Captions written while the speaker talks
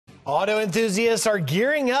Auto enthusiasts are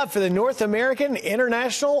gearing up for the North American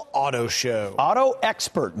International Auto Show. Auto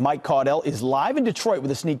expert Mike Caudell is live in Detroit with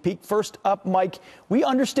a sneak peek. First up, Mike, we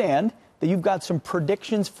understand that you've got some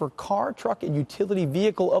predictions for car, truck, and utility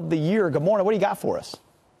vehicle of the year. Good morning. What do you got for us?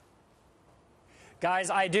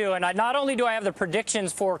 Guys, I do. And not only do I have the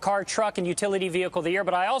predictions for car, truck, and utility vehicle of the year,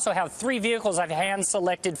 but I also have 3 vehicles I've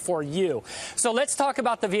hand-selected for you. So let's talk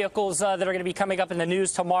about the vehicles that are going to be coming up in the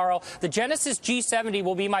news tomorrow. The Genesis G70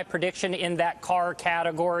 will be my prediction in that car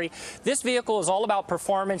category. This vehicle is all about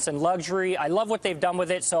performance and luxury. I love what they've done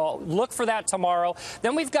with it, so look for that tomorrow.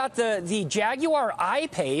 Then we've got the Jaguar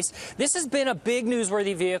I-Pace. This has been a big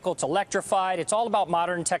newsworthy vehicle. It's electrified. It's all about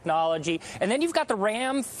modern technology. And then you've got the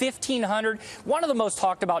Ram 1500, one of the most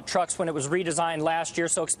talked about trucks when it was redesigned last year,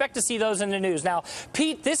 so expect to see those in the news. Now,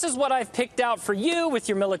 Pete, this is what I've picked out for you with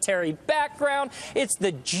your military background. It's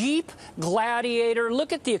the Jeep Gladiator.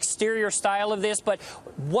 Look at the exterior style of this, but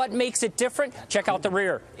what makes it different? Check out the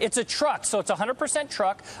rear. It's a truck, so it's 100%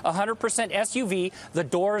 truck, 100% SUV. The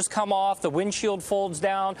doors come off, the windshield folds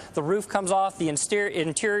down, the roof comes off, the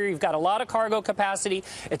interior, you've got a lot of cargo capacity.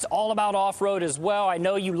 It's all about off-road as well. I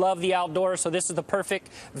know you love the outdoors, so this is the perfect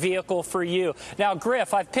vehicle for you. Now,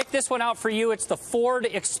 Griff, I've picked this one out for you. It's the Ford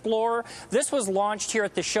Explorer. This was launched here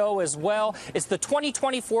at the show as well. It's the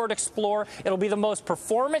 2020 Ford Explorer. It'll be the most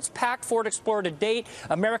performance-packed Ford Explorer to date,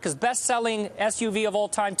 America's best-selling SUV of all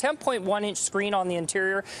time, 10.1-inch screen on the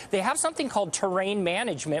interior. They have something called terrain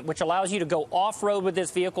management, which allows you to go off-road with this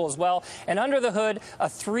vehicle as well. And under the hood, a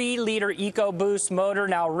 3-liter EcoBoost motor.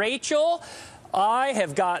 Now, Rachel, I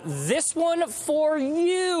have got this one for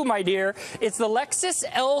you, my dear. It's the Lexus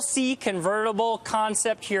LC convertible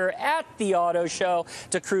concept here at the auto show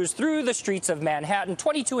to cruise through the streets of Manhattan.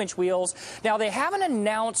 22-inch wheels. Now, they haven't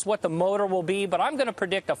announced what the motor will be, but I'm going to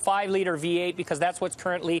predict a 5-liter V8 because that's what's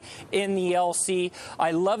currently in the LC.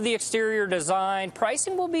 I love the exterior design.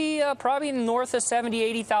 Pricing will be probably north of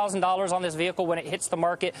 $70,000, $80,000 on this vehicle when it hits the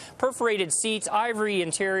market. Perforated seats, ivory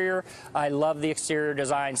interior. I love the exterior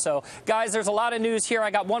design. So, guys, there's a lot of news here.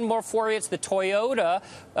 I got one more for you. It's the Toyota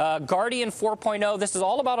Guardian 4.0. This is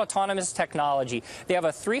all about autonomous technology. They have a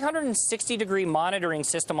 360-degree monitoring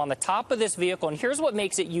system on the top of this vehicle, and here's what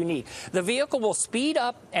makes it unique. The vehicle will speed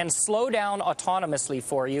up and slow down autonomously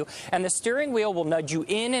for you, and the steering wheel will nudge you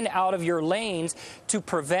in and out of your lanes to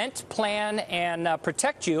prevent, plan, and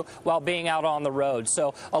protect you while being out on the road.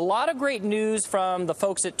 So a lot of great news from the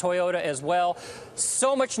folks at Toyota as well.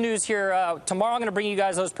 So much news here. Tomorrow I'm going to bring you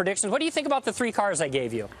guys those predictions. What do you think about the 3 cars I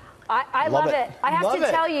gave you? I love it. I have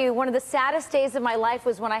to tell you, one of the saddest days of my life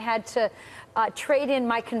was when I had to trade in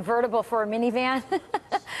my convertible for a minivan.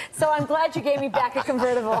 So I'm glad you gave me back a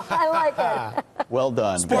convertible. I like it. Well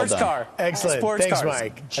done. Sports car. Excellent. Sports Thanks, cars.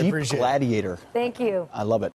 Mike. Jeep Gladiator. Thank you. I love it.